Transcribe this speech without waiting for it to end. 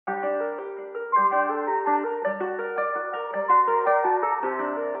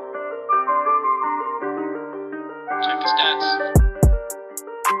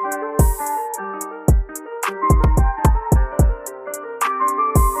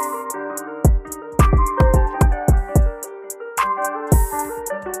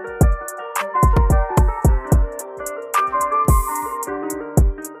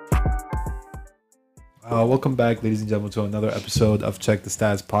Welcome back, ladies and gentlemen, to another episode of Check the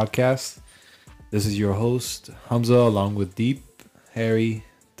Stats podcast. This is your host, Hamza, along with Deep, Harry,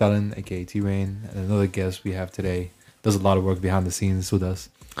 Talon, aka T-Rain, and another guest we have today. Does a lot of work behind the scenes with us,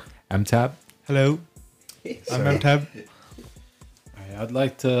 MTab. Hello, I'm MTab. All right, I'd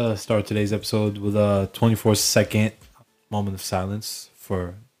like to start today's episode with a 24-second moment of silence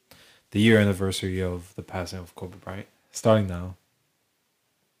for the year anniversary of the passing of Kobe Bryant. Starting now.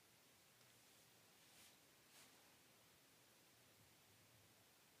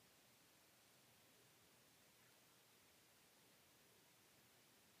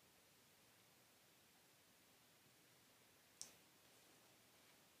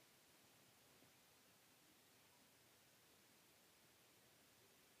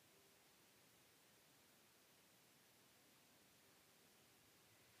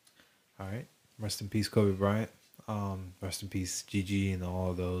 All right. Rest in peace, Kobe Bryant. Rest in peace, Gigi, and all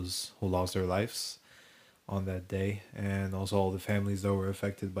of those who lost their lives on that day, and also all the families that were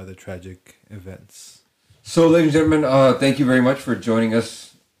affected by the tragic events. So, ladies and gentlemen, thank you very much for joining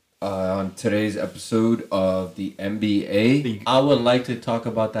us on today's episode of the NBA. I would like to talk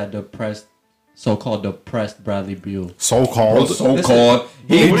about that so-called depressed Bradley Beal. So-called. He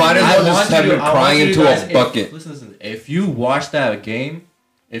Listen, might as well just have been crying into a bucket. Listen. If you watch that game,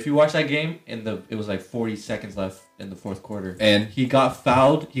 it was like 40 seconds left in the fourth quarter, and he got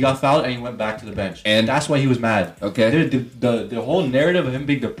fouled. And he went back to the bench, and that's why he was mad. Okay, the whole narrative of him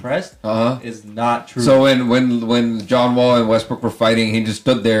being depressed is not true. So when John Wall and Westbrook were fighting, he just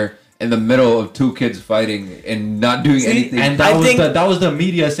stood there in the middle of two kids fighting and not doing anything. And that was the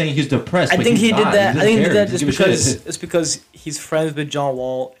media saying he's depressed. I think he did that. I think he did that just because he's friends with John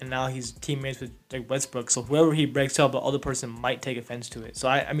Wall and now he's teammates with like Westbrook. So whoever he breaks up, the other person might take offense to it. So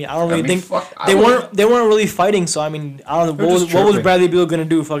I don't really think they weren't really fighting. So I mean, I don't know what was Bradley Beal gonna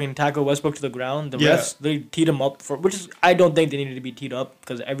do? Fucking tackle Westbrook to the ground? The refs they teed him up for, which is I don't think they needed to be teed up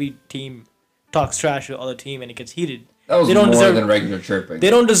because every team talks trash to the other team and it gets heated. That was more than regular chirping. They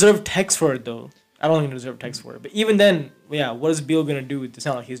don't deserve text for it, though. I don't think they deserve text for it. But even then, what is Beal going to do? It's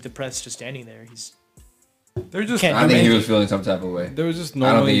not like he's depressed just standing there. I think he was feeling some type of way. There was just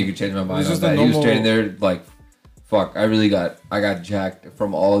I don't think you could change my mind on that. He was standing there like, fuck, I got jacked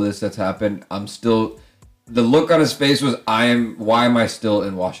from all of this that's happened. I'm still... The look on his face was, why am I still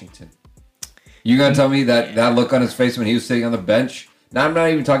in Washington? You gonna tell me that look on his face when he was sitting on the bench... Now, I'm not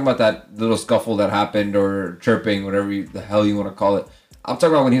even talking about that little scuffle that happened or chirping, whatever the hell you want to call it. I'm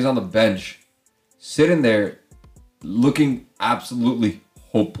talking about when he was on the bench, sitting there, looking absolutely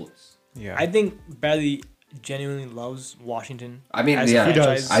hopeless. Yeah, I think Bradley genuinely loves Washington. I mean, yeah, he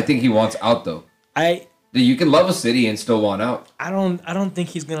does. I think he wants out though. You can love a city and still want out. I don't think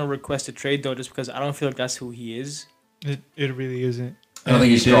he's gonna request a trade though, just because I don't feel like that's who he is. It really isn't. I don't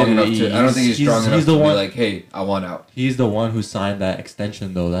think he's strong enough to be like, hey, I want out. He's the one who signed that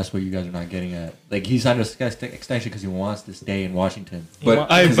extension, though. That's what you guys are not getting at. Like, he signed an extension because he wants to stay in Washington. But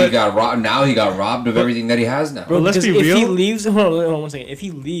he got robbed. Now he got robbed of everything that he has now. Bro, let's be real. If he leaves, hold on 1 second. If he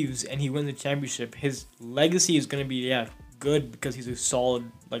leaves and he wins the championship, his legacy is going to be good because he's a solid,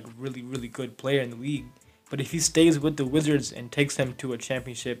 like really, really good player in the league. But if he stays with the Wizards and takes them to a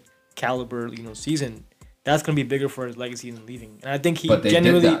championship caliber, season, that's gonna be bigger for his legacy than leaving. And I think he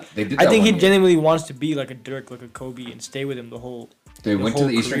genuinely wants to be like a Dirk, like a Kobe, and stay with him the whole. They went to the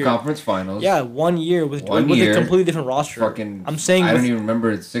Eastern Conference Finals. Yeah, 1 year with a completely different roster. I'm saying I don't even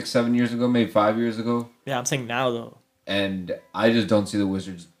remember 6-7 years ago, maybe 5 years ago. Yeah, I'm saying now though. And I just don't see the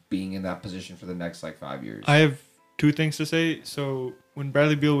Wizards being in that position for the next 5 years. I have two things to say. So when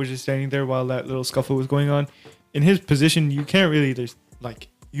Bradley Beal was just standing there while that little scuffle was going on, in his position, you can't really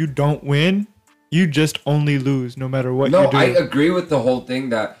you don't win. You just only lose no matter what you do. No, I agree with the whole thing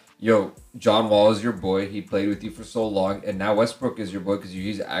that, John Wall is your boy. He played with you for so long. And now Westbrook is your boy because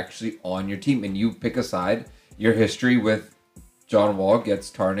he's actually on your team. And you pick a side. Your history with John Wall gets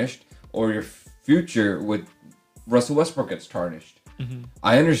tarnished. Or your future with Russell Westbrook gets tarnished. Mm-hmm.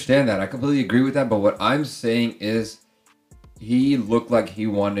 I understand that. I completely agree with that. But what I'm saying is he looked like he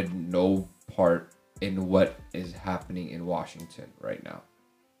wanted no part in what is happening in Washington right now.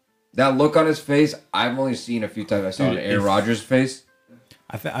 That look on his face, I've only seen a few times. I saw it on Aaron Rodgers' face.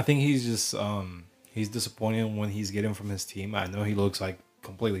 I think he's just he's disappointed when he's getting from his team. I know he looks like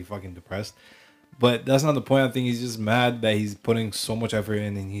completely fucking depressed, But that's not the point. I think he's just mad that he's putting so much effort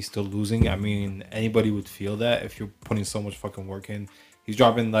in and he's still losing. I mean, anybody would feel that if you're putting so much fucking work in. He's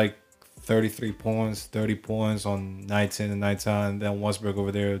dropping like 33 points, 30 points on nights in and nights on. Then Westbrook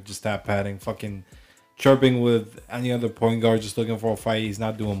over there just stat padding, fucking chirping with any other point guard just looking for a fight. He's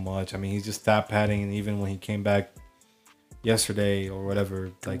not doing much. I mean, he's just stat padding. And even when he came back yesterday or whatever,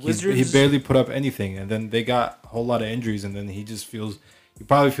 like he barely put up anything. And then they got a whole lot of injuries. And then he just feels... You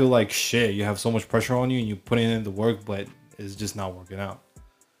probably feel like shit. You have so much pressure on you, and you put in the work, but it's just not working out.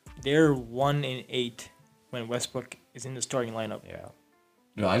 They're 1-8 when Westbrook is in the starting lineup. Yeah.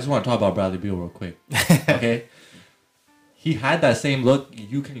 No, I just want to talk about Bradley Beal real quick. Okay. He had that same look.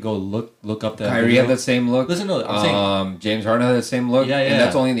 You can go look up that. Kyrie video. had that same look. Listen, no, I'm saying James Harden had that same look. Yeah. And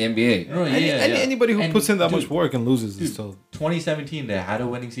that's only in the NBA. No, Anybody who puts in that much work and loses is still. 2017, they had a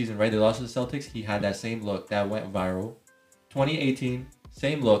winning season, right? They lost to the Celtics. He had that same look that went viral. 2018.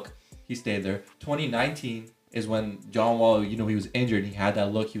 Same look. He stayed there. 2019 is when John Wall, he was injured. He had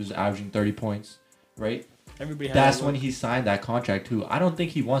that look. He was averaging 30 points, right? That's when he signed that contract too. I don't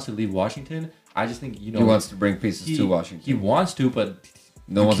think he wants to leave Washington. I just think, he wants to bring pieces to Washington. He wants to, but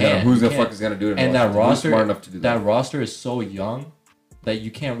no one's gonna. Who's the fuck is gonna do it? And that roster, smart enough to do that roster is so young that you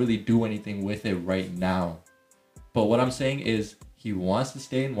can't really do anything with it right now. But what I'm saying is, he wants to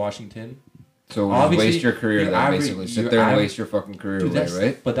stay in Washington. So waste your career then, basically. Sit there and waste your fucking career away,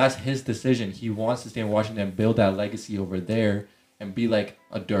 right? But that's his decision. He wants to stay in Washington and build that legacy over there and be like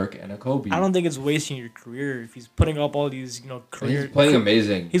a Dirk and a Kobe. I don't think it's wasting your career if he's putting up all these, career. He's playing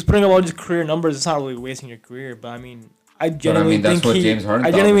amazing. He's putting up all these career numbers. It's not really wasting your career, but I mean, I genuinely that's what James Harden.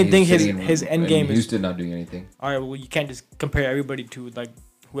 I genuinely think his end game is Houston not doing anything. All right, well, you can't just compare everybody to like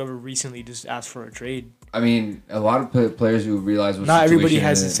whoever recently just asked for a trade. I mean, a lot of players who realize what not everybody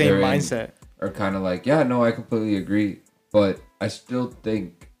has the same mindset. Are kind of like, yeah, no, I completely agree, but I still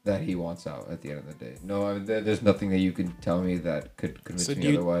think that he wants out at the end of the day. No, I mean, there's nothing that you can tell me that could convince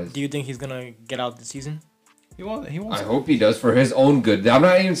me otherwise. Do you think he's gonna get out this season? He wants. I hope he does for his own good. I'm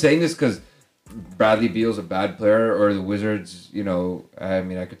not even saying this because Bradley Beal's a bad player or the Wizards. I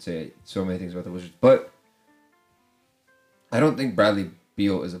mean, I could say so many things about the Wizards, but I don't think Bradley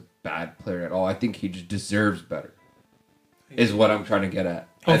Beal is a bad player at all. I think he just deserves better. Is what I'm trying to get at.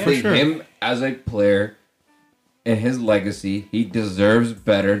 I think him as a player and his legacy, he deserves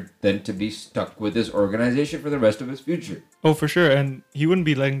better than to be stuck with this organization for the rest of his future. Oh, for sure. And he wouldn't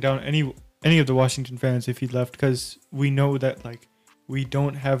be letting down any of the Washington fans if he left, because we know that we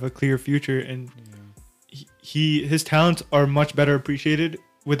don't have a clear future, and his talents are much better appreciated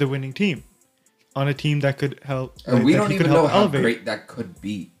with a winning team, on a team that could help. And we don't even know how great that could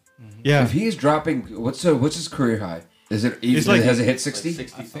be. Mm-hmm. Yeah. If he's dropping, what's his career high? Has it hit 60? Has it hit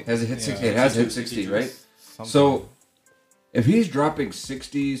 60? It has hit 60, right? So if he's dropping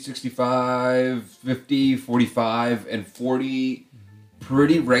 60, 65, 50, 45, and 40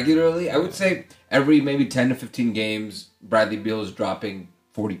 pretty regularly, I would say every maybe 10 to 15 games, Bradley Beal is dropping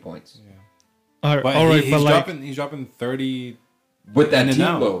 40 points. Yeah. All right, he's dropping 30 with that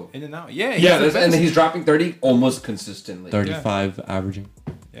team though. In and out. Yeah, and he's dropping 30 almost consistently. 35 averaging.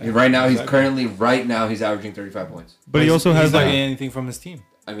 Yeah, right now, he's averaging 35 points. But he also has not getting anything from his team.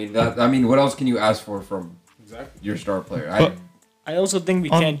 I mean, what else can you ask for from your star player? I also think we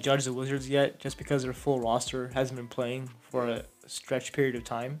can't judge the Wizards yet just because their full roster hasn't been playing for a stretch period of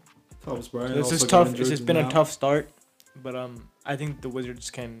time. It's just tough. It's just been a tough start, but I think the Wizards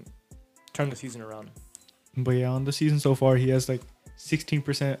can turn the season around. But yeah, on the season so far, he has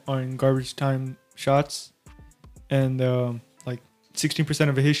 16% on garbage time shots, and 16%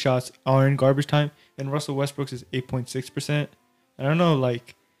 of his shots are in garbage time, and Russell Westbrook's is 8.6%. I don't know,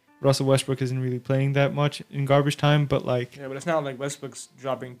 Russell Westbrook isn't really playing that much in garbage time, but yeah, but it's not like Westbrook's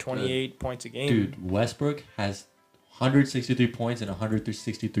dropping 28 points a game. Dude, Westbrook has 163 points and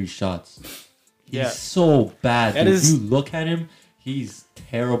 163 shots. He's so bad. If you look at him, he's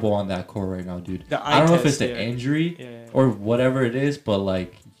terrible on that court right now, dude. I don't know if it's the injury or whatever it is, but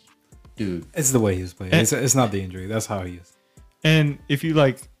dude, it's the way he's playing. It's not the injury. That's how he is. And if you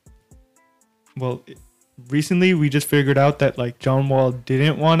recently we just figured out that John Wall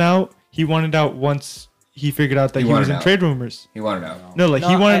didn't want out. He wanted out once he figured out that he was in trade rumors. He wanted out. No,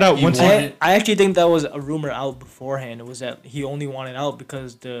 he wanted out once. I actually think that was a rumor out beforehand. It was that he only wanted out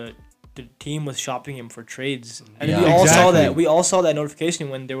because the team was shopping him for trades, and we all saw that. We all saw that notification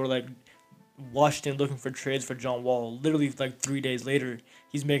when they were Washington looking for trades for John Wall. Literally 3 days later,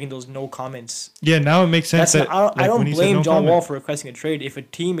 he's making those no comments. Yeah, now it makes sense. I don't blame John Wall for requesting a trade. If a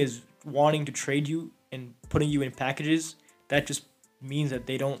team is wanting to trade you and putting you in packages, that just means that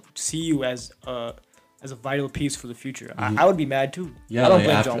they don't see you as a as a vital piece for the future. I would be mad too. Yeah, I don't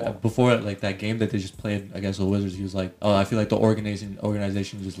blame John Wall. Before that game that they just played against the Wizards, he was like, "Oh, I feel like the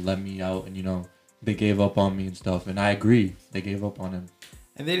organization just let me out, and they gave up on me and stuff." And I agree, they gave up on him.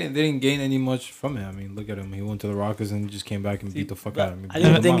 And they didn't gain any much from it. I mean, look at him. He went to the Rockets and just came back and beat the fuck out of him. I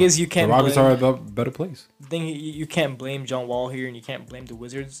think the thing is you can't. The Rockets are a better place. The thing you can't blame John Wall here, and you can't blame the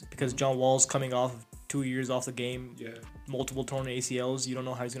Wizards because John Wall's coming off of 2 years off the game. Yeah. Multiple torn ACLs. You don't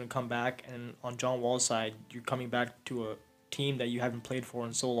know how he's gonna come back. And on John Wall's side, you're coming back to a team that you haven't played for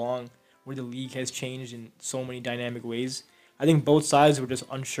in so long, where the league has changed in so many dynamic ways. I think both sides were just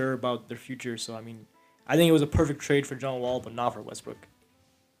unsure about their future. So I mean, I think it was a perfect trade for John Wall, but not for Westbrook.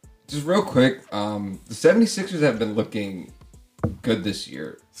 Just real quick, the 76ers have been looking good this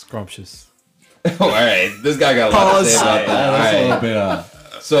year. Scrumptious. Oh, all right. This guy got a lot to say about that. All right.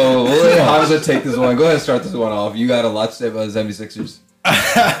 So we'll let Hamza take this one. Go ahead and start this one off. You got a lot to say about the 76ers.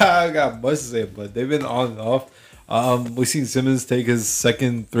 I got much to say, but they've been on and off. We've seen Simmons take his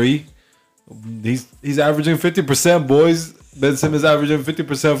second three. He's averaging 50%, boys. Ben Simmons averaging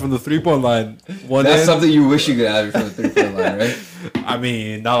 50% from the 3-point line. That's something you wish you could average from the 3-point line, right? I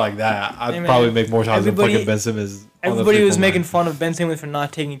mean, not like that. I'd probably make more shots than fucking Ben Simmons. Everybody was making fun of Ben Simmons for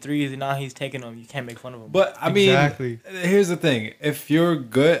not taking threes, and now he's taking them. You can't make fun of him. But I mean, here's the thing: if you're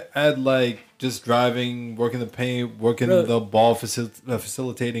good at like just driving, working the paint, working the ball,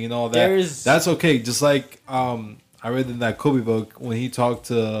 facilitating, and all that, that's okay. Just like I read in that Kobe book when he talked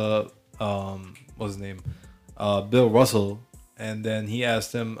to what's his name, Bill Russell, and then he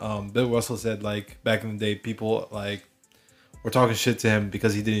asked him. Bill Russell said like back in the day, people like were talking shit to him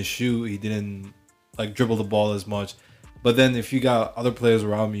because he didn't shoot, he didn't like dribble the ball as much. But then if you got other players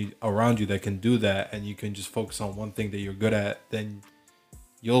around you that can do that, and you can just focus on one thing that you're good at, then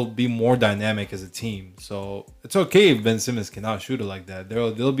you'll be more dynamic as a team. So it's okay if Ben Simmons cannot shoot it like that.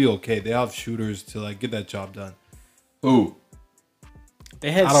 They'll be okay. They have shooters to like get that job done. Who? They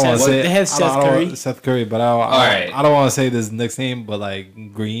have Seth Curry. Seth Curry, but I don't want to say this next name, but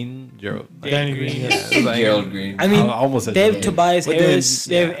like Green, Gerald. Danny Green. Like, Gerald Green. I mean, they have Tobias Harris.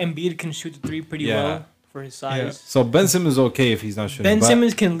 They have Embiid can shoot the three pretty well for his size. Yeah. So Ben Simmons is okay if he's not shooting. Ben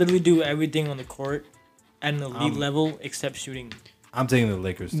Simmons can literally do everything on the court at an elite level except shooting. I'm taking the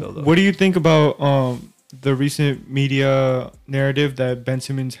Lakers still, though. What do you think about the recent media narrative that Ben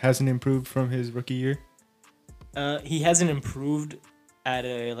Simmons hasn't improved from his rookie year? He hasn't improved at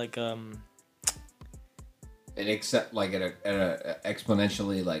a like except like at a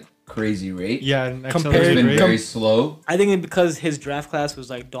exponentially like crazy rate. Yeah, it's been very slow. I think because his draft class was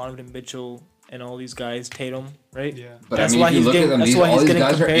like Donovan Mitchell and all these guys, Tatum, right? Yeah, but that's why he's getting. That's why all these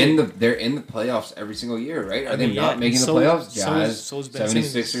guys compared. They're in the playoffs every single year, right? Are they not making the playoffs? Jazz,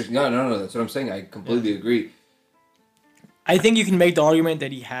 76ers. No. That's what I'm saying. I completely agree. I think you can make the argument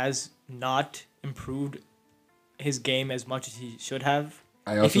that he has not improved his game as much as he should have.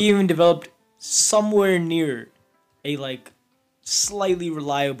 If he even developed somewhere near a like slightly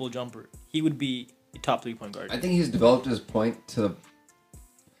reliable jumper, he would be a top 3-point guard. I think he's developed his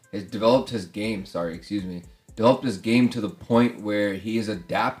developed his game to the point where he has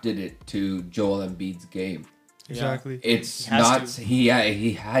adapted it to Joel Embiid's game. Exactly. It's not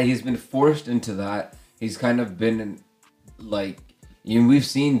he's been forced into that. He's kind of been we've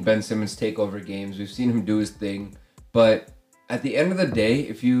seen Ben Simmons take over games. We've seen him do his thing. But at the end of the day,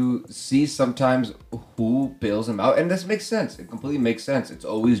 if you see sometimes who bails him out, and this makes sense. It completely makes sense. It's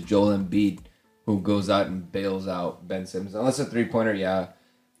always Joel Embiid who goes out and bails out Ben Simmons. Unless a three-pointer, yeah.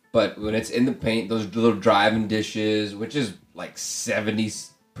 But when it's in the paint, those little driving dishes, which is like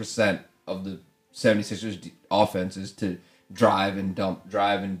 70% of the 76ers offense is to drive and dump,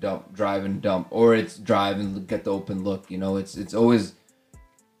 drive and dump, drive and dump. Or it's drive and get the open look. It's always...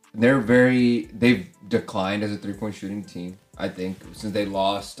 They've declined as a 3-point shooting team, I think, since they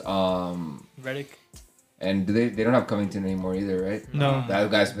lost Redick. And they don't have Covington anymore either, right? No.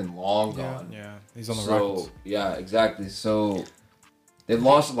 That guy's been long gone. Yeah, he's on the Rockets. Yeah, exactly. So they've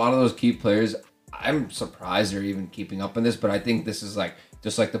lost a lot of those key players. I'm surprised they're even keeping up on this, but I think this is like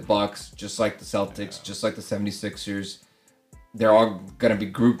just like the Bucks, just like the Celtics, just like the 76ers. They're all going to be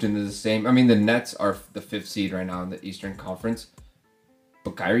grouped into the same. I mean, the Nets are the 5th seed right now in the Eastern Conference.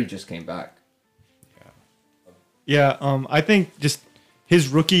 But Kyrie just came back. Yeah, I think just his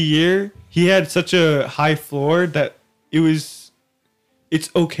rookie year, he had such a high floor that it's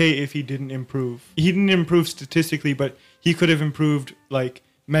okay if he didn't improve. He didn't improve statistically, but he could have improved like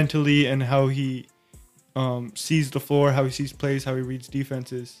mentally and how he sees the floor, how he sees plays, how he reads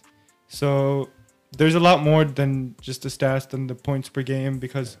defenses. So there's a lot more than just the stats, than the points per game,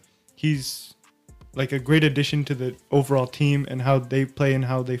 because he's like a great addition to the overall team and how they play and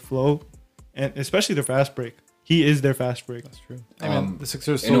how they flow. and especially their fast break. He is their fast break. That's true. I mean, the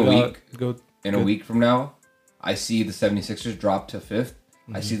Sixers in a week. In a week from now, I see the 76ers drop to 5th.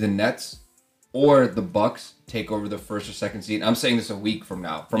 I see the Nets or the Bucks take over the 1st or 2nd seed. I'm saying this a week from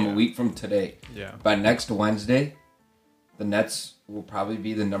now, a week from today. Yeah. By next Wednesday, the Nets will probably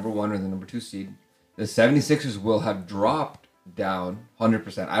be the number 1 or the number 2 seed. The 76ers will have dropped down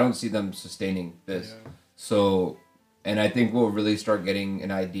 100%. I don't see them sustaining this. Yeah. So, and I think we'll really start getting an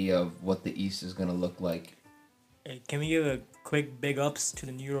idea of what the East is going to look like. Hey, can we give a quick big ups to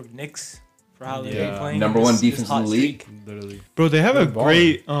the New York Knicks for how they're playing? Number 1 defense in the league. Literally. Bro, they have a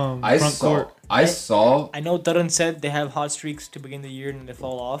great front court. I saw. I know Darren said they have hot streaks to begin the year and they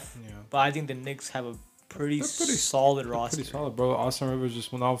fall off. Yeah. But I think the Knicks have a pretty solid roster. Pretty solid, bro. Austin Rivers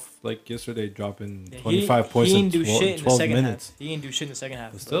just went off like yesterday, dropping 25 points in 12 minutes. He didn't do shit in the second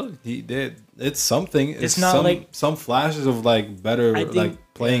half. But still, he did. It's something. It's not like some flashes of like better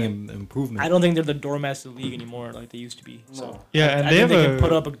playing improvement. I don't think they're the doormats of the league anymore like they used to be. So yeah, and they can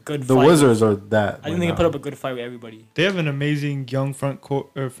put up a good. The fight. Wizards are that. I think they can put up a good fight with everybody. They have an amazing young front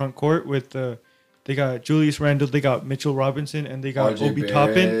court with they got Julius Randle, they got Mitchell Robinson, and they got Obi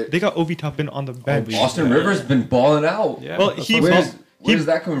Toppin. They got Obi Toppin on the bench. Austin Rivers been balling out. Yeah, well, where's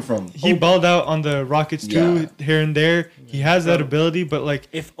that coming from? He balled out on the Rockets too, here and there. He has that ability, but like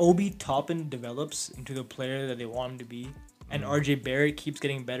if Obi Toppin develops into the player that they want him to be, and RJ Barrett keeps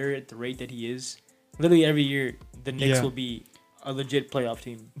getting better at the rate that he is, literally every year the Knicks will be a legit playoff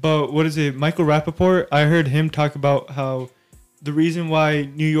team. But what is it? Michael Rappaport, I heard him talk about how the reason why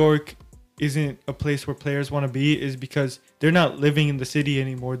New York isn't a place where players want to be is because they're not living in the city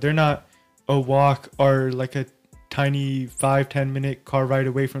anymore. They're not a walk or like a tiny 5-10 minute car ride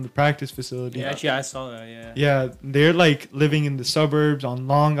away from the practice facility. Yeah, actually I saw that. Yeah, they're like living in the suburbs on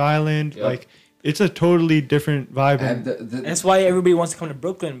Long Island. Yep. Like it's a totally different vibe. And that's why everybody wants to come to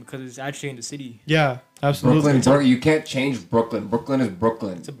Brooklyn because it's actually in the city. Yeah, absolutely. You can't change Brooklyn. Brooklyn is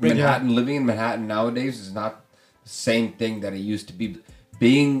Brooklyn. Manhattan, living in Manhattan nowadays is not the same thing that it used to be.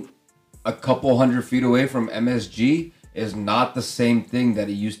 Being a couple 100 feet away from MSG is not the same thing that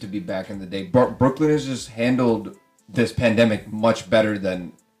it used to be back in the day. Brooklyn has just handled this pandemic much better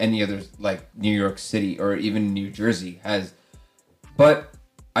than any other, like New York City or even New Jersey has. But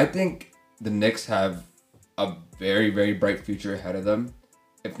I think the Knicks have a very, very bright future ahead of them.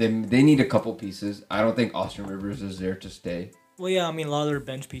 If they need a couple pieces, I don't think Austin Rivers is there to stay. Well, yeah, I mean, a lot of their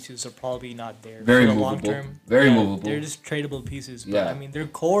bench pieces are probably not there very for the movable. long term. Very movable. They're just tradable pieces. But, yeah. I mean, their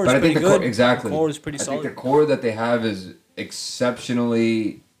core is pretty good. Exactly. Their core is pretty solid. I think the core that they have is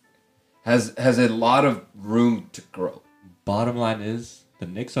exceptionally... has a lot of room to grow. Bottom line is, the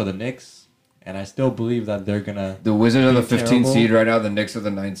Knicks are the Knicks, and I still believe that they're going to... The Wizards are the 15th seed right now. The Knicks are the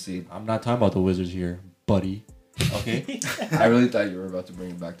 9th seed. I'm not talking about the Wizards here, buddy. Okay? I really thought you were about to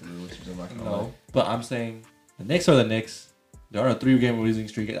bring it back to the Wizards. No, but I'm saying the Knicks are the Knicks. They're on a 3-game losing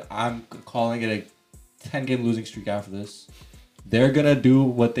streak. I'm calling it a 10-game losing streak after this. They're gonna do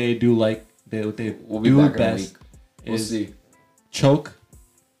what they do, like what they do best. We'll see. Choke.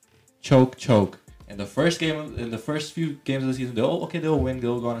 In the first few games of the season, they'll win.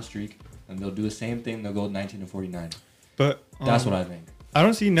 They'll go on a streak, and they'll do the same thing. They'll go 19-49. But that's what I think. I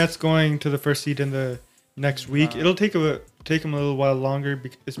don't see Nets going to the first seed in the next week. It'll take them a little while longer,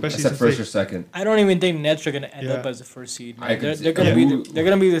 especially since first or second. I don't even think Nets are gonna end up as the first seed. They're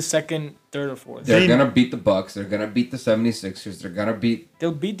gonna be the second, third, or fourth. They're gonna beat the Bucks. They're gonna beat the 76ers.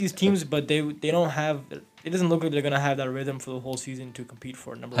 They'll beat these teams, but they don't have. It doesn't look like they're gonna have that rhythm for the whole season to compete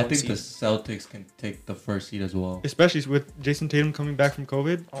for number 1 seed. I think the Celtics can take the first seed as well, especially with Jason Tatum coming back from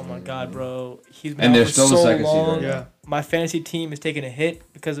COVID. Oh my God, bro! He's been out for so long. Seed, right? My fantasy team is taking a hit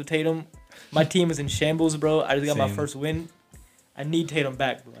because of Tatum. My team is in shambles, bro. I just got my first win. I need Tatum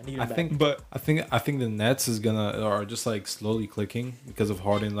back, bro. I need him back. I think the Nets are just like slowly clicking because of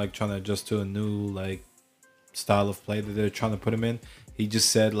Harden like trying to adjust to a new like style of play that they're trying to put him in. He just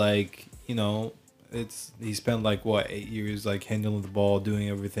said like, he spent like 8 years like handling the ball, doing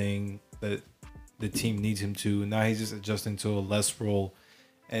everything that the team needs him to. Now he's just adjusting to a less role.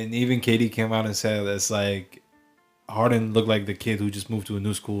 And even KD came out and said it's like Harden looked like the kid who just moved to a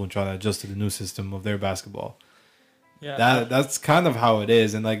new school and trying to adjust to the new system of their basketball. Yeah, that's kind of how it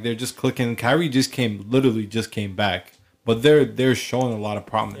is, and like they're just clicking. Kyrie literally just came back, but they're showing a lot of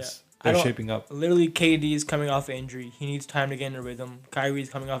promise. Yeah. They're shaping up. Literally, KD is coming off injury. He needs time to get in a rhythm. Kyrie is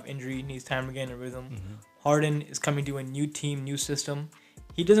coming off injury. He needs time to get in a rhythm. Mm-hmm. Harden is coming to a new team, new system.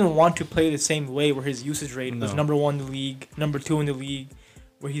 He doesn't want to play the same way where his usage rate was number 1 in the league, number 2 in the league,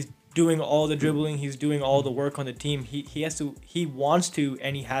 where he's doing all the dribbling, he's doing all the work on the team. He wants to,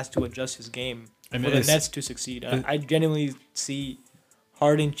 and he has to adjust his game for the Nets to succeed. I genuinely see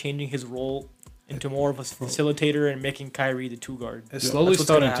Harden changing his role into more of a facilitator and making Kyrie the 2 guard. It's slowly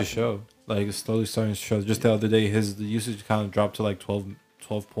starting to show. Like, it's slowly starting to show. Just the other day, the usage kind of dropped to like 12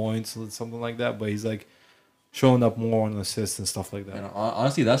 points, something like that. But he's like showing up more on assists and stuff like that. And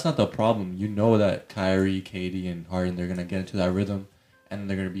honestly, that's not the problem. You know that Kyrie, KD, and Harden, they're gonna get into that rhythm, and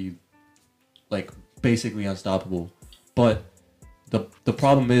they're gonna be like basically unstoppable. But the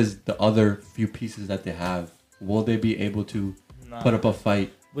problem is the other few pieces that they have. Will they be able to put up a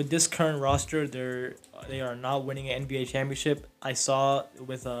fight? With this current roster, they are not winning an NBA championship. I saw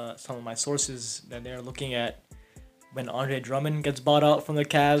with some of my sources that they're looking at when Andre Drummond gets bought out from the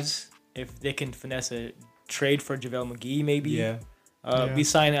Cavs, if they can finesse a trade for JaVale McGee, maybe. Yeah. We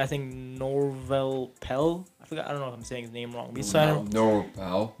signed, I think, Norvel Pell. I don't know if I'm saying his name wrong. We signed him. Norvel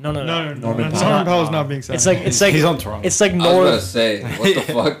Pell? No. Norman Powell is not being signed. It's like he's on Toronto. It's like I was gonna say, what the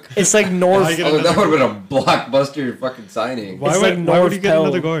fuck? It's like Norv. That would have been a blockbuster fucking signing. Why would you get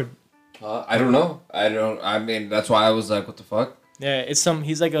another guard? I don't know. I mean, that's why I was like, what the fuck? Yeah, he's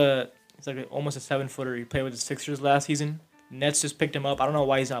like almost a 7-footer. He played with the Sixers last season. Nets just picked him up. I don't know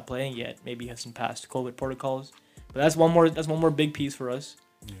why he's not playing yet. Maybe he hasn't passed COVID protocols. But that's one more big piece for us.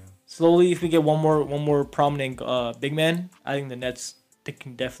 Yeah. Slowly, if we get one more prominent big man, I think the Nets, they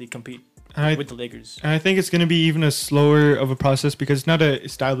can definitely compete with the Lakers. And I think it's going to be even a slower of a process because it's not an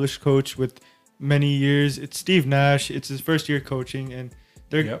established coach with many years. It's Steve Nash. It's his first year coaching, and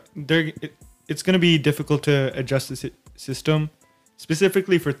it's going to be difficult to adjust the system,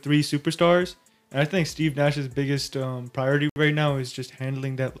 specifically for 3 superstars. And I think Steve Nash's biggest priority right now is just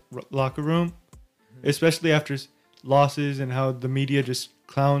handling that locker room, especially after losses and how the media just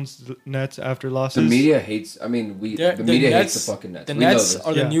clowns the Nets after losses. The media hates. I mean, the media hates the fucking Nets. The Nets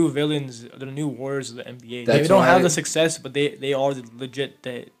are the new villains, the new warriors of the NBA. That's they don't have the success, but they are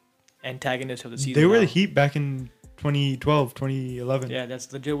the antagonists of the season. They were the Heat back in 2012, 2011. Yeah,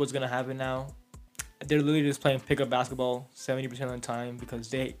 that's legit what's gonna happen now. They're literally just playing pickup basketball 70% of the time because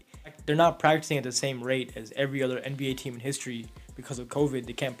they're not practicing at the same rate as every other NBA team in history because of COVID.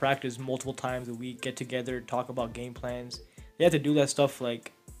 They can't practice multiple times a week, get together, talk about game plans. They have to do that stuff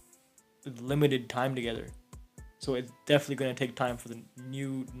like with limited time together. So it's definitely going to take time for the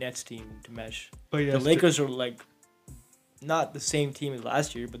new Nets team to mesh. But the Lakers are like not the same team as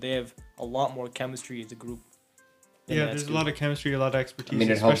last year, but they have a lot more chemistry as a group. Yeah, there's a lot of chemistry, a lot of expertise. I mean,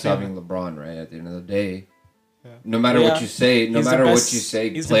 it helps having LeBron, right? At the end of the day. Yeah. No matter what you say,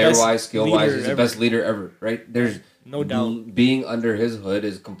 player-wise, skill-wise, he's the best leader ever, right? There's no doubt. Being under his hood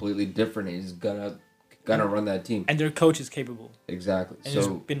is completely different. He's gonna run that team, and their coach is capable. Exactly. And it's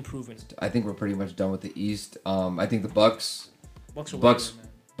been proven. I think we're pretty much done with the East. I think the Bucks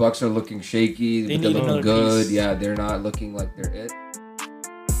are looking shaky. They're looking good. Piece. Yeah, they're not looking like they're it.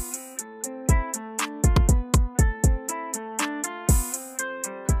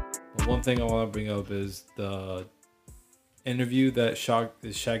 One thing I want to bring up is the interview that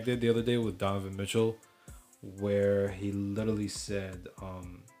Shaq did the other day with Donovan Mitchell, where he literally said,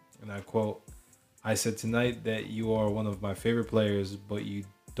 and I quote, "I said tonight that you are one of my favorite players, but you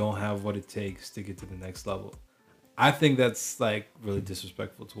don't have what it takes to get to the next level." I think that's like really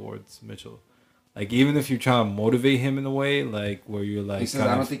disrespectful towards Mitchell. Like, even if you're trying to motivate him in a way, like where you're like, he says,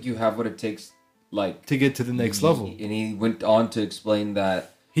 "I don't think you have what it takes, like, to get to the next level." And he went on to explain that.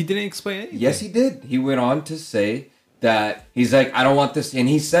 He didn't explain anything. Yes, he did. He went on to say that he's like, I don't want this, and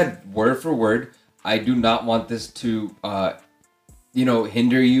he said word for word, I do not want this to,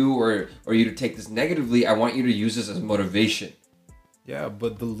 hinder you or you to take this negatively. I want you to use this as motivation. Yeah,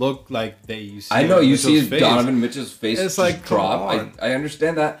 but the look like that you see. I know you see Donovan Mitchell's face just like drop. I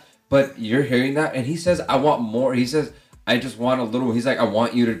understand that, but you're hearing that, and he says, I want more. He says, I just want a little. He's like, I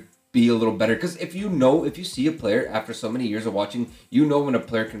want you to be a little better, because if you see a player after so many years of watching, you know when a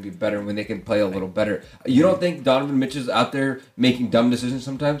player can be better and when they can play a little better. You don't think Donovan Mitchell's out there making dumb decisions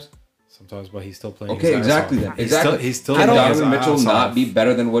sometimes? Sometimes, but he's still playing. Okay, exactly. Then exactly. He's still. Can Donovan Mitchell not be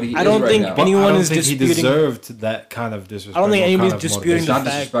better than what he is right now? I don't think anyone is disputing. He deserved that kind of disrespect. I don't think anybody's disputing the fact. It's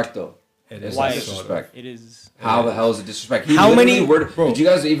not disrespect though. It is. Why disrespect? It is. How the hell is it disrespect? How many? Did you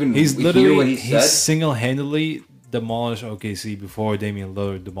guys even hear what he said? He single-handedly demolished OKC before Damian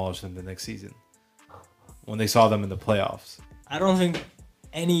Lillard demolished them the next season when they saw them in the playoffs. I don't think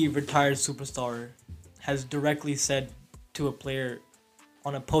any retired superstar has directly said to a player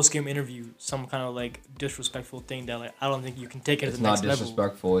on a post-game interview some kind of like disrespectful thing that like I don't think you can take it to the next level. It's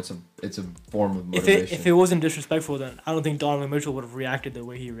not disrespectful. It's a form of motivation. If it wasn't disrespectful, then I don't think Donovan Mitchell would have reacted the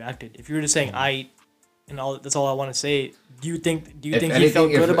way he reacted. If you were just saying that's all I want to say. Do you think he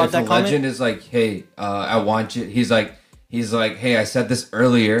felt good about that comment? Legend is like, hey, I want you. He's like, hey, I said this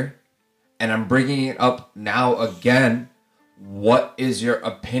earlier, and I'm bringing it up now again. what is your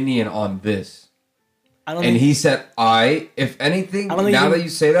opinion on this? And he said, if anything, now that you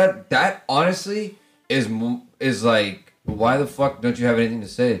say that, that honestly is like, why the fuck don't you have anything to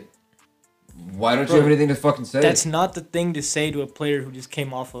say? Why don't you have anything to fucking say? That's not the thing to say to a player who just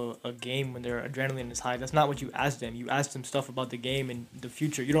came off a game when their adrenaline is high. That's not what you ask them. You ask them stuff about the game and the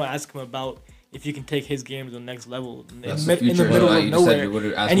future. You don't ask them about if you can take his game to the next level that's the future. In the middle of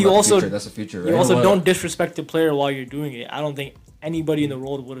nowhere. And you also that's the future, right? You also don't disrespect the player while you're doing it. I don't think anybody in the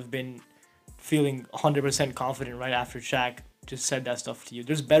world would have been feeling 100% confident right after Shaq just said that stuff to you.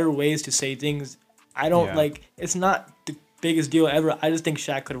 There's better ways to say things. I don't it's not the biggest deal ever. I just think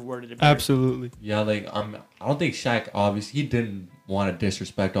Shaq could have worded it better. Absolutely. Yeah, like I don't think Shaq obviously he didn't want to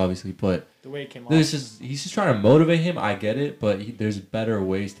disrespect obviously, but the way it came off. He's just trying to motivate him. I get it, but there's better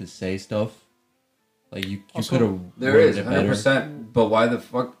ways to say stuff. Like you could have. There is 100%. But why the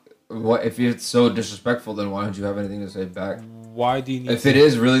fuck? What if it's so disrespectful? Then why don't you have anything to say back? Why do you need? If it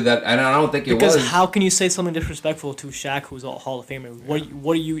is really that, and I don't think it was. Because how can you say something disrespectful to Shaq, who's a Hall of Famer?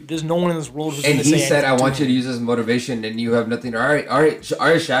 What are you? There's no one in this world who's going to say. And he said, "I want you to use it as motivation," and you have nothing. All right,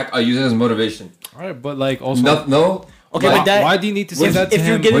 Shaq, I'll use it as motivation. All right, but like also no. Okay, but why do you need to say that to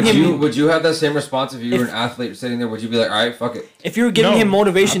him? Would you have that same response if you were an athlete sitting there? Would you be like, all right, fuck it? If you were giving him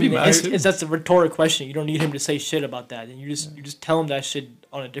motivation, that's a rhetoric question. You don't need him to say shit about that. And you just tell him that shit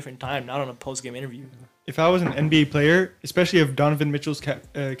on a different time, not on a post-game interview. If I was an NBA player, especially of Donovan Mitchell's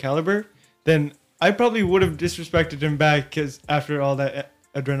caliber, then I probably would have disrespected him back because after all that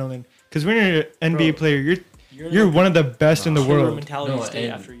adrenaline. Because when you're an NBA player, you're one of the best in the world.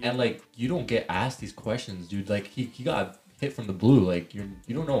 And like you don't get asked these questions, dude. Like he got hit from the blue. Like you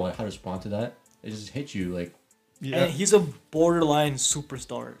don't know how to respond to that. It just hit you like. Yeah. And he's a borderline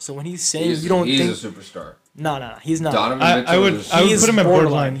superstar. So when he's saying he's a superstar. No, he's not. I would put him at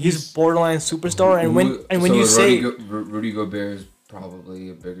borderline. He's borderline superstar. And when you say Rudy Gobert is probably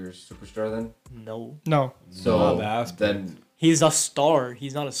a bigger superstar than. No. So then. He's a star.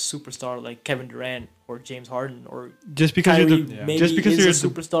 He's not a superstar like Kevin Durant or James Harden or just because Kyrie. Maybe he's a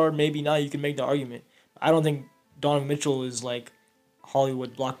superstar, maybe not. You can make the argument. I don't think Donovan Mitchell is like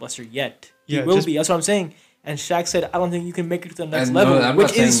Hollywood blockbuster yet. He will be. That's what I'm saying. And Shaq said, "I don't think you can make it to the next level,"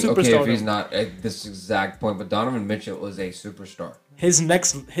 which is superstar. Okay, if he's not at this exact point, but Donovan Mitchell is a superstar. His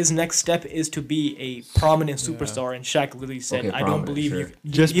next step is to be a prominent superstar, and Shaq literally said, "I don't believe you."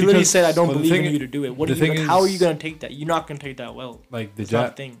 He literally said, "I don't believe in you to do it." How are you gonna take that? You're not gonna take that well. Like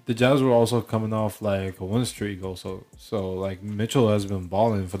the Jazz were also coming off like a win streak, also. So like Mitchell has been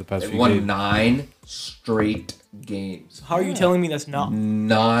balling for the past few games. Won 9 straight games. So how are you telling me that's not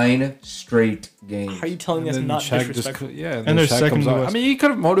 9 straight games? How are you telling me that's not disrespectful? And there's second. I mean, you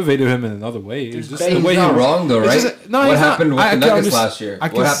could have motivated him in another way. It's just the way he's wrong though, right? What happened with the Nuggets last year?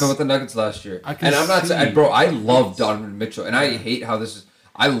 What happened with the Nuggets last year? And I'm not saying, bro, I love Donovan Mitchell, and I hate how this is.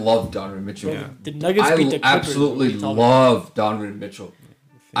 I love Donovan Mitchell. Yeah. The Nuggets beat the Clippers. I absolutely love Donovan Mitchell.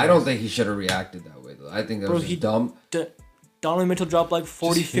 I don't think he should have reacted that way though. I think that was just dumb. Donovan Mitchell dropped like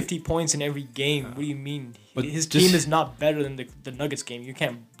 40, 50 points in every game. What do you mean? But his team is not better than the Nuggets game. You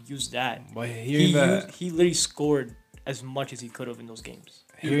can't use that. He literally scored as much as he could have in those games.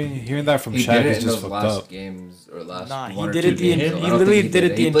 Hearing that from Shaq is just fucked up. Games or last he literally did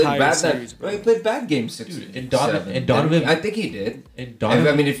it the entire series. He played bad games 6 and Donovan. I think he did.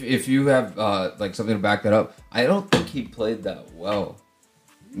 I mean, if you have like something to back that up, I don't think he played that well.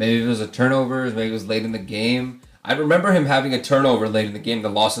 Maybe it was a turnovers. Maybe it was late in the game. I remember him having a turnover late in the game, the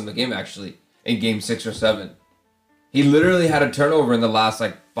loss in the game actually, in game 6 or 7. He literally had a turnover in the last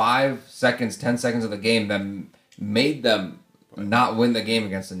like 5 seconds, 10 seconds of the game that made them not win the game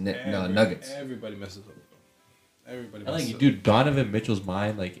against the Nuggets. Everybody messes up. Dude, Donovan Mitchell's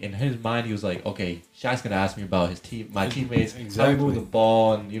mind, like in his mind, he was like, okay, Shaq's gonna ask me about his team, my teammates, how we move the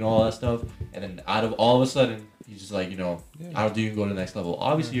ball, and all that stuff. And then all of a sudden, he's just like, how do you go to the next level?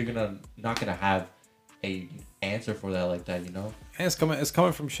 Obviously, you're not gonna have a answer for that like that, And it's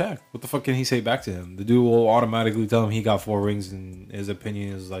coming from Shaq. What the fuck can he say back to him? The dude will automatically tell him he got 4 rings and his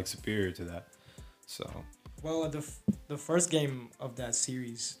opinion is like superior to that. So. Well, the first game of that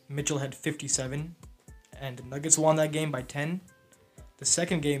series, Mitchell had 57, and the Nuggets won that game by 10. The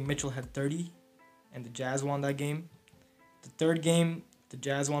second game, Mitchell had 30, and the Jazz won that game. The third game, the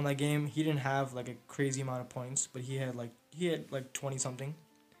Jazz won that game. He didn't have like a crazy amount of points, but he had like 20 something.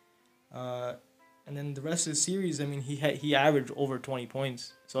 And then the rest of the series, I mean, he averaged over 20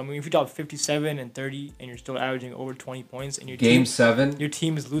 points. So I mean, if you drop 57 and 30, and you're still averaging over 20 points, and your Game 7, your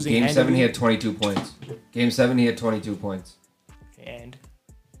team is losing. Game 7, he had 22 points. Game 7, he had 22 points. And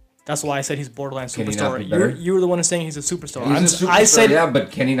that's why I said he's borderline superstar. You were the one saying he's a superstar. He's a superstar, I said, yeah,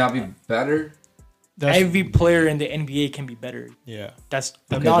 but can he not be better? every player in the NBA can be better. Yeah. That's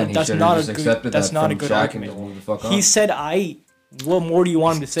Okay, not a good good argument. He He said, what more do you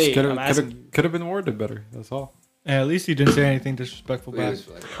want him to say? Could have been worded better. That's all. At least he didn't say anything disrespectful back.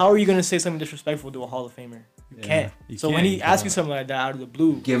 How are you gonna say something disrespectful to a Hall of Famer? You can't. When he asks you something like that out of the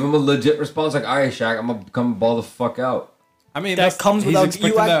blue, give him a legit response like, "Alright, Shaq, I'm gonna come ball the fuck out." I mean, that comes without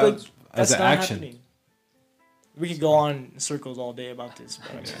you act like that's an not action. happening. We could go on in circles all day about this,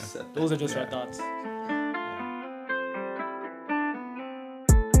 but those are just our thoughts.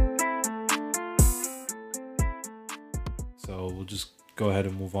 So we'll just go ahead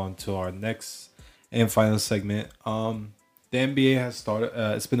and move on to our next and final segment. The NBA has started.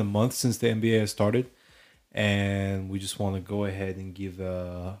 It's been a month since the NBA has started, and we just want to go ahead and give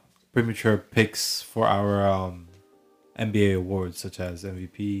premature picks for our NBA awards, such as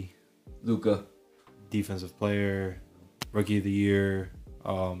MVP, Luka, Defensive Player, Rookie of the Year,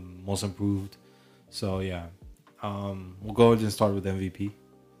 Most Improved. So yeah, we'll go ahead and start with MVP.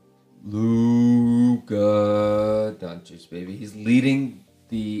 Luka Doncic, baby. He's leading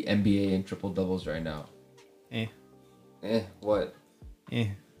the NBA in triple doubles right now. What?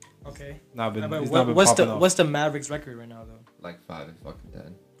 Okay. What's the Mavericks record right now though? Like 5 and fucking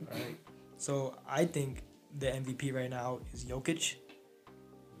 10. Alright. So I think the MVP right now is Jokic.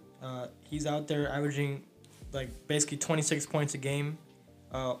 He's out there averaging like basically 26 points a game,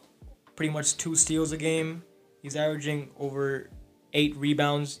 pretty much 2 steals a game. He's averaging over 8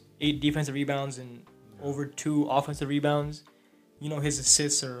 defensive rebounds, and over 2 offensive rebounds. His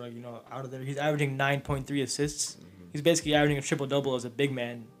assists are out of there. He's averaging 9.3 assists. He's basically averaging a triple-double as a big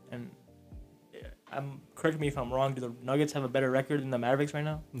man. And correct me if I'm wrong, do the Nuggets have a better record than the Mavericks right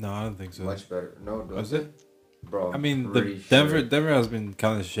now? No, I don't think so. Much better. No, is it? Bro, I mean, Denver has been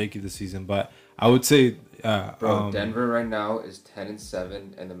kind of shaky this season, but I would say Denver right now is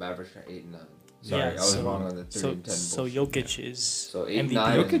 10-7, and the Mavericks are 8-9. Sorry, I was wrong on the 3-10. So Jokic is so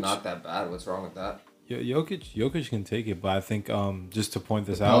 8-9 is not that bad. What's wrong with that? Jokic can take it, but I think just to point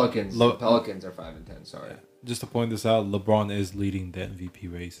this out, the Pelicans are 5-10. Sorry. Yeah. Just to point this out, LeBron is leading the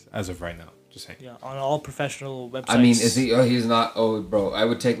MVP race as of right now. Just saying. Yeah, on all professional websites. I mean, is he? Oh, he's not. Oh, bro, I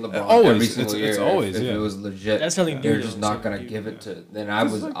would take LeBron every single year. It's always, if it was legit. That's nothing new. They're just not gonna give it to. Then I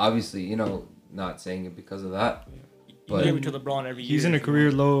was obviously, not saying it because of that. But you give it to LeBron every year. He's in a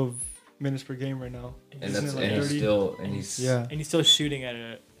career low of minutes per game right now. And he's still shooting at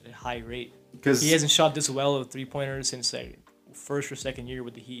a high rate. Because he hasn't shot this well of 3-pointers since first or second year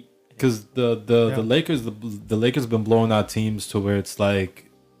with the Heat. Because the Lakers have been blowing out teams to where it's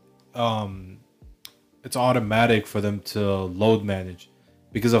like, it's automatic for them to load manage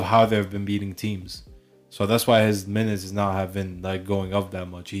because of how they've been beating teams. So that's why his minutes is not have been going up that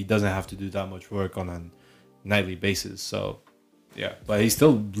much. He doesn't have to do that much work on a nightly basis. So yeah, but he's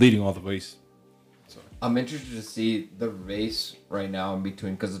still leading all the race. So I'm interested to see the race right now in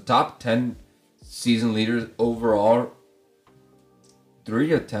between, because the top 10 season leaders overall,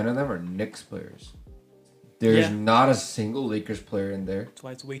 3 of 10 of them are Knicks players. There's not a single Lakers player in there. That's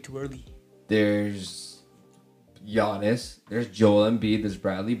why it's way too early. There's Giannis. There's Joel Embiid. There's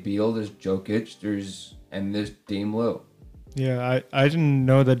Bradley Beal. There's Jokic. There's Dame Lillard. Yeah, I didn't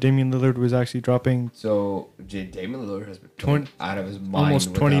know that Damian Lillard was actually dropping. So Damian Lillard has been out of his mind.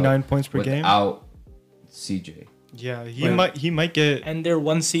 Almost 29 points per game without CJ. Yeah, he might get. And they're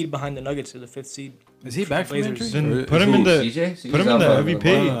 1 seed behind the Nuggets, so the 5th seed. Is he back from injury? Then put him in the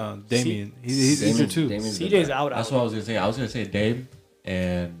MVP. Damian. He's injured too. CJ's out. That's what I was gonna say. I was gonna say Dame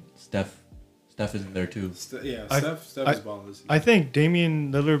and Steph. Steph is in there too. Steph is balling this season. I think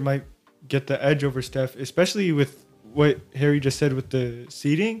Damian Lillard might get the edge over Steph, especially with what Harry just said with the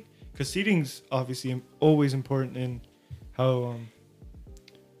seeding, because seeding's obviously always important in how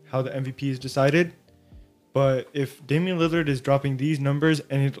the MVP is decided. But if Damian Lillard is dropping these numbers,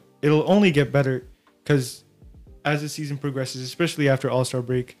 and it'll only get better, because as the season progresses, especially after All-Star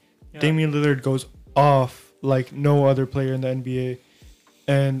break, Damian Lillard goes off like no other player in the NBA.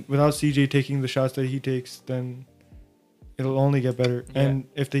 And without CJ taking the shots that he takes, then it'll only get better. Yeah. And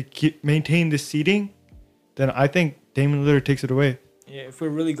if they maintain this seeding, then I think Damian Lillard takes it away. Yeah, if we're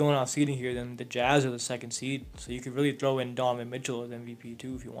really going off seeding here, then the Jazz are the 2nd seed. So you could really throw in Donovan Mitchell as MVP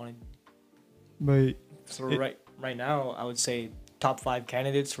too if you wanted. But so right now, I would say top 5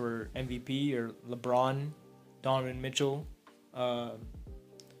 candidates for MVP are LeBron, Donovan Mitchell,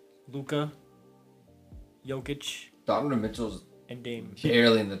 Luka, Jokic. Donovan Mitchell's and Dame.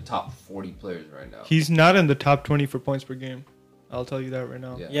 Barely in the top 40 players right now. He's not in the top 20 for points per game. I'll tell you that right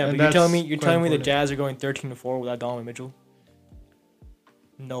now. Yeah, but you're telling me the Jazz are going 13-4 without Donovan Mitchell?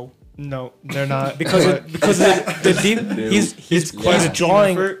 No. No, they're not. because the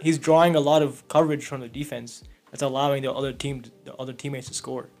he's drawing a lot of coverage from the defense that's allowing the other teammates to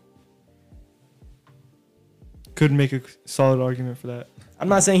score. Could make a solid argument for that. I'm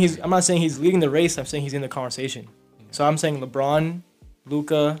not saying he's leading the race. I'm saying he's in the conversation. So I'm saying LeBron,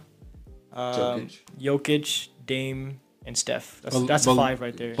 Luka, Jokic, Dame, and Steph. That's 5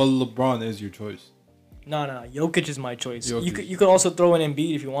 right there. But LeBron is your choice. No. Jokic is my choice. You could also throw in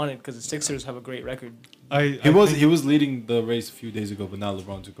Embiid if you wanted, because the Sixers have a great record. He was leading the race a few days ago, but now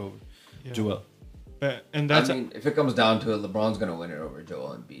LeBron took over. Yeah. Joel. If it comes down to it, LeBron's gonna win it over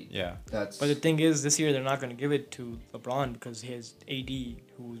Joel Embiid. Yeah. But the thing is, this year they're not gonna give it to LeBron because he has AD,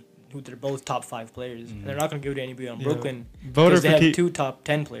 who they're both top 5 players, and they're not gonna give it to anybody on Brooklyn because they have 2 top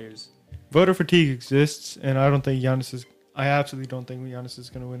 10 players. Voter fatigue exists, and I absolutely don't think Giannis is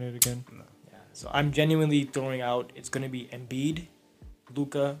gonna win it again. No. Yeah. So I'm genuinely throwing out. It's gonna be Embiid,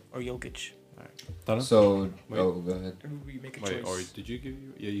 Luka, or Jokic. All right. So go ahead. Everybody make a choice. Or did you give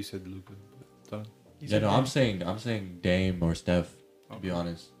you? Yeah, you said Luka. I'm saying Dame or Steph. To be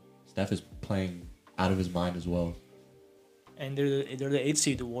honest, Steph is playing out of his mind as well. And they're the 8th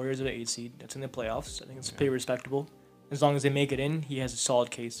seed. The Warriors are the 8th seed. That's in the playoffs. I think it's pretty respectable. As long as they make it in, he has a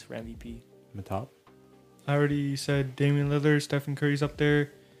solid case for MVP. In the top. I already said Damian Lillard, Stephen Curry's up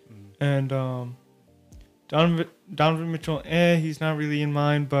there, and Donovan Mitchell. He's not really in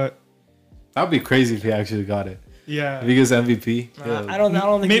mine, but that'd be crazy if he actually got it. Yeah, if he gets MVP. I don't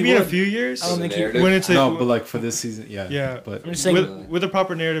think maybe in a few years. I don't think but like for this season, yeah. Yeah, but I'm just saying with a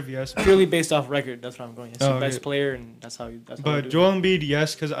proper narrative, yes. Purely based off record, that's what I'm going. It's the best player, and that's how. But Joel Embiid,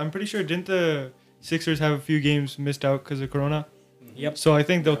 yes, because I'm pretty sure didn't the Sixers have a few games missed out because of Corona? Yep. So I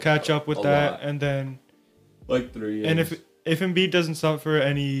think they'll catch up with that, and then like 3 years. And if Embiid doesn't suffer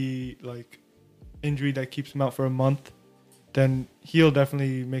any like injury that keeps him out for a month, then he'll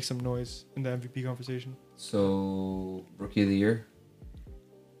definitely make some noise in the MVP conversation. So, Rookie of the Year?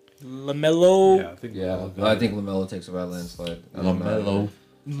 LaMelo. Yeah, I think LaMelo takes a landslide. LaMelo.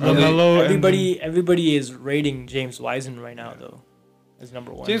 Everybody is rating James Wiseman right now, though, as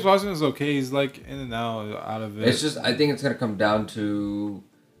number 1. James Wiseman is okay. He's like in and out of it. It's just, I think it's going to come down to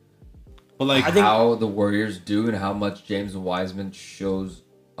how the Warriors do and how much James Wiseman shows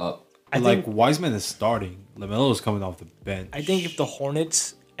up. Wiseman is starting. LaMelo is coming off the bench. I think if the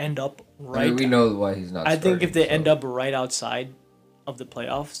Hornets end up right... I mean, we know why he's not starting. I think if they end up right outside of the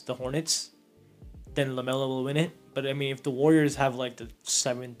playoffs, the Hornets, then LaMelo will win it. But, I mean, if the Warriors have, like, the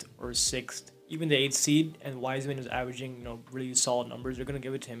 7th or 6th, even the 8th seed, and Wiseman is averaging, really solid numbers, they're going to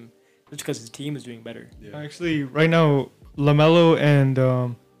give it to him just because his team is doing better. Yeah. Actually, right now, LaMelo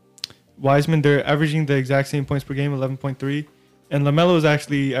and Wiseman, they're averaging the exact same points per game, 11.3. And LaMelo is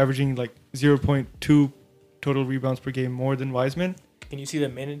actually averaging, like, 0.2 total rebounds per game more than Wiseman. Can you see the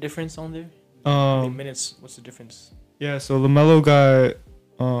minute difference on there? The minutes, what's the difference? Yeah, so LaMelo got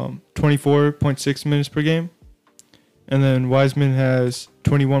 24.6 minutes per game. And then Wiseman has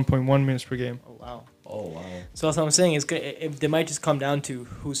 21.1 minutes per game. Oh, wow. So that's what I'm saying. They might just come down to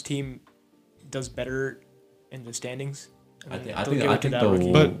whose team does better in the standings. I think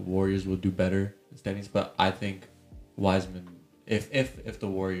the Warriors will do better in standings, but I think Wiseman, if the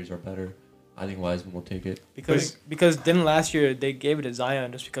Warriors are better, I think Wiseman will take it. Because then last year they gave it to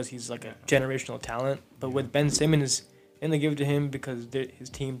Zion just because he's like a generational talent. But with Ben Simmons, then they give it to him because his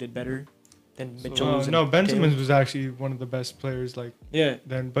team did better than Mitchell. Ben Simmons was actually one of the best players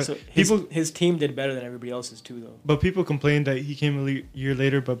then. But so his team did better than everybody else's too, though. But people complained that he came a year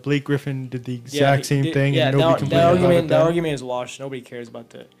later, but Blake Griffin did the exact same thing. And nobody complained that argument is washed. Nobody cares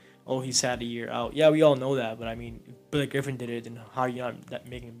about he sat a year out. Yeah, we all know that. But I mean, Blake Griffin did it, then how are you not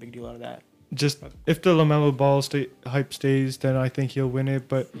making a big deal out of that? Just if the LaMelo Ball hype stays, then I think he'll win it.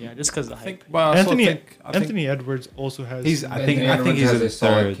 But yeah, just because the hype. Anthony Edwards also has. I think he's in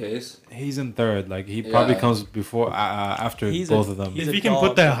third. He's in third. Like he probably comes before after both of them. If he can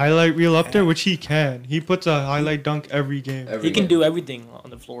put that highlight reel up there, which he can, he puts a highlight dunk every game. He can do everything on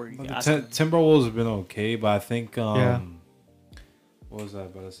the floor. Timberwolves have been okay, but I think what was I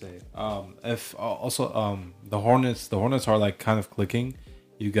about to say? The Hornets are like kind of clicking.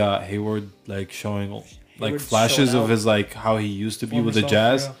 You got Hayward like showing like flashes of his like how he used to be with the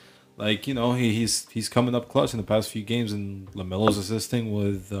Jazz. Yeah. Like, he's coming up clutch in the past few games, and LaMelo's assisting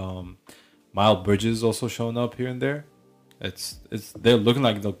with Miles Bridges also showing up here and there. They're looking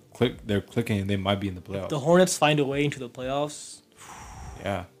like they're clicking, and they might be in the playoffs. If the Hornets find a way into the playoffs.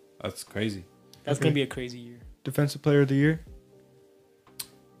 Yeah, that's crazy. That's gonna be a crazy year. Defensive Player of the Year.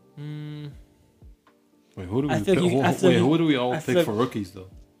 Wait, who do we all pick for rookies though?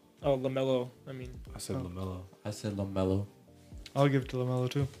 Oh, LaMelo. I said LaMelo. I'll give it to LaMelo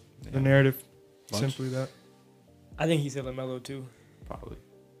too. Yeah. The narrative, Lunch? simply that. I think he said LaMelo too. Probably.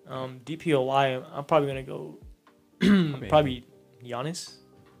 DPOY, I'm probably gonna go. Probably Giannis.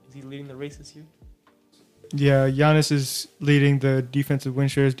 Is he leading the race this year? Yeah, Giannis is leading the defensive win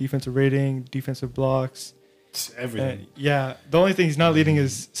shares, defensive rating, defensive blocks. It's everything. Yeah, the only thing he's not leading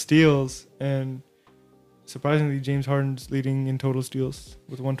is steals, and surprisingly, James Harden's leading in total steals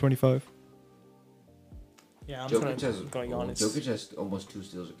with 125. Yeah, I'm Jokic going Giannis. Jokic has almost 2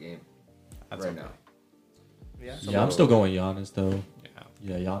 steals a game That's right okay. now. Yeah. Yeah, I'm still going Giannis though.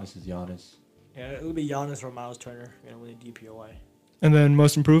 Yeah. Yeah, Giannis is Giannis. Yeah, it'll be Giannis or Miles Turner. Gonna win the DPOY. And then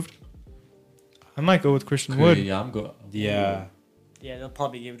most improved, I might go with Christian Wood. Yeah, I'm going. Yeah. Yeah, they'll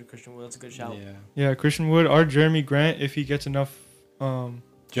probably give it to Christian Wood. That's a good shout. Yeah. Yeah, Christian Wood or Jeremy Grant if he gets enough. Jeremy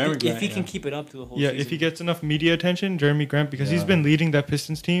if Grant, he can keep it up to the whole Yeah, season. if he gets enough media attention, Jeremy Grant, because he's Yeah. been leading that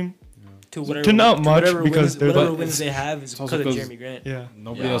Pistons team. to whatever, to not much whatever because they're whatever the- wins they have is it's also because of 'cause- Jeremy Grant. Yeah,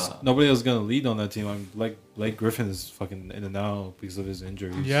 Nobody else gonna lead on that team. Blake Griffin is fucking in and out because of his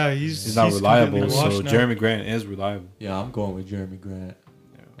injuries. yeah, He's not reliable, completely so washed now. Jeremy Grant is reliable. Yeah, I'm going with Jeremy Grant.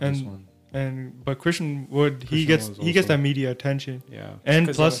 And- this one. But Christian Wood, Christian he gets Wood's also- that media attention, Yeah. and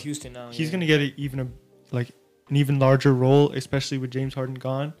Because plus of Houston now. he's yeah. gonna get an even larger role, especially with James Harden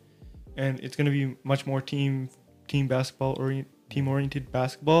gone, and it's gonna be much more team oriented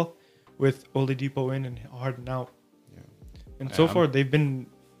basketball with Oladipo in and Harden out. Yeah. And so Yeah, far they've been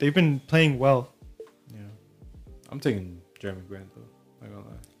playing well. Yeah. I'm taking Jeremy Grant though. Not gonna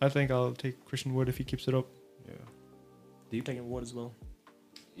lie. I think I'll take Christian Wood if he keeps it up. Yeah. I'm taking Wood as well.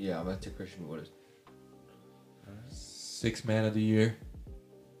 Yeah, I'm gonna take Christian Wood. 6th man of the year.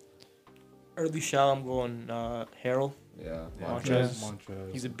 Early shout, I'm going Harrell. Yeah, Montrez.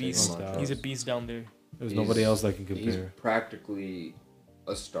 Montrez. He's a Take beast. Montrez. He's a beast down there. There's He's- nobody else that can He's compare. practically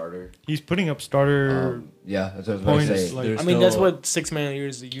a starter. He's putting up starter Yeah, that's what I was about to points. say. Like, There's I mean, that's still- what 6 man of the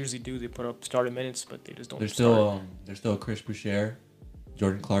years they usually do. They put up starting minutes, but they just don't. There's start. still Chris Boucher,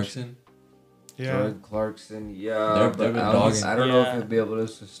 Jordan Clarkson. yeah, Jordan Clarkson, They're- yeah, they've but been I dogging. don't know if Yeah. he'll be able to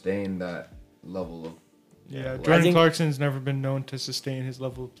sustain that level of. yeah. I Jordan think- Clarkson's never been known to sustain his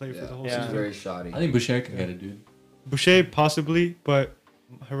level of play for the whole Yeah. He's season. very shoddy. I think Boucher can get it, dude. Boucher possibly, but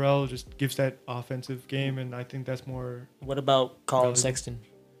Harrell just gives that offensive game, and I think that's more. What about Colin Valuable. Sexton?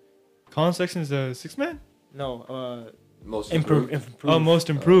 Colin Sexton's a 6 man. No, Most improve. improved. Oh, most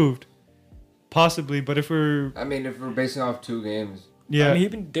improved, possibly. But if we're I mean, if we're basing off 2 games, yeah, I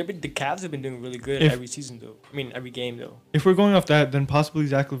mean, the Cavs have been doing really good If- every season, though. I mean, every game, though. if we're going off that, then possibly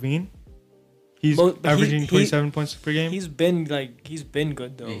Zach LaVine. He's But averaging he- 27 points per game. He's been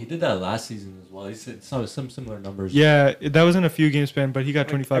good though. Yeah, he did that last season as well. He said some similar numbers. Yeah, that was in a few game span, but he got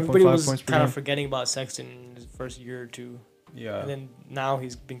Like, 25.5 everybody was points per kind game. of forgetting about Sexton in his first year or two, Yeah. and then now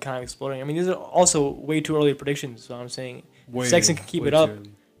he's been kind of exploding. I mean, these are also way too early predictions. So I'm saying, Way- Sexton can keep way it up. too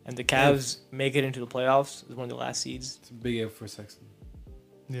early. and the Cavs make it into the playoffs as one of the last seeds, It's a big F for Sexton.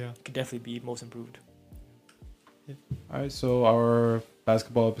 Yeah. could definitely be most improved. All right, so our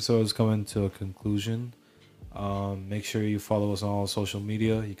basketball episode is coming to a conclusion. Make sure you follow us on all social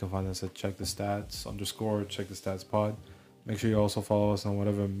media. You can find us at Check the Stats _ Check the Stats Pod. Make sure you also follow us on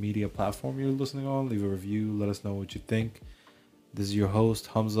whatever media platform you're listening on. Leave a review. Let us know what you think. This is your host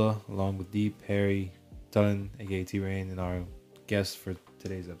Hamza, along with Deep, Harry, Talon, aka T-Rain, and our guest for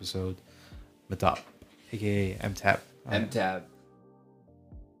today's episode, Matap, aka MTAP. MTAB.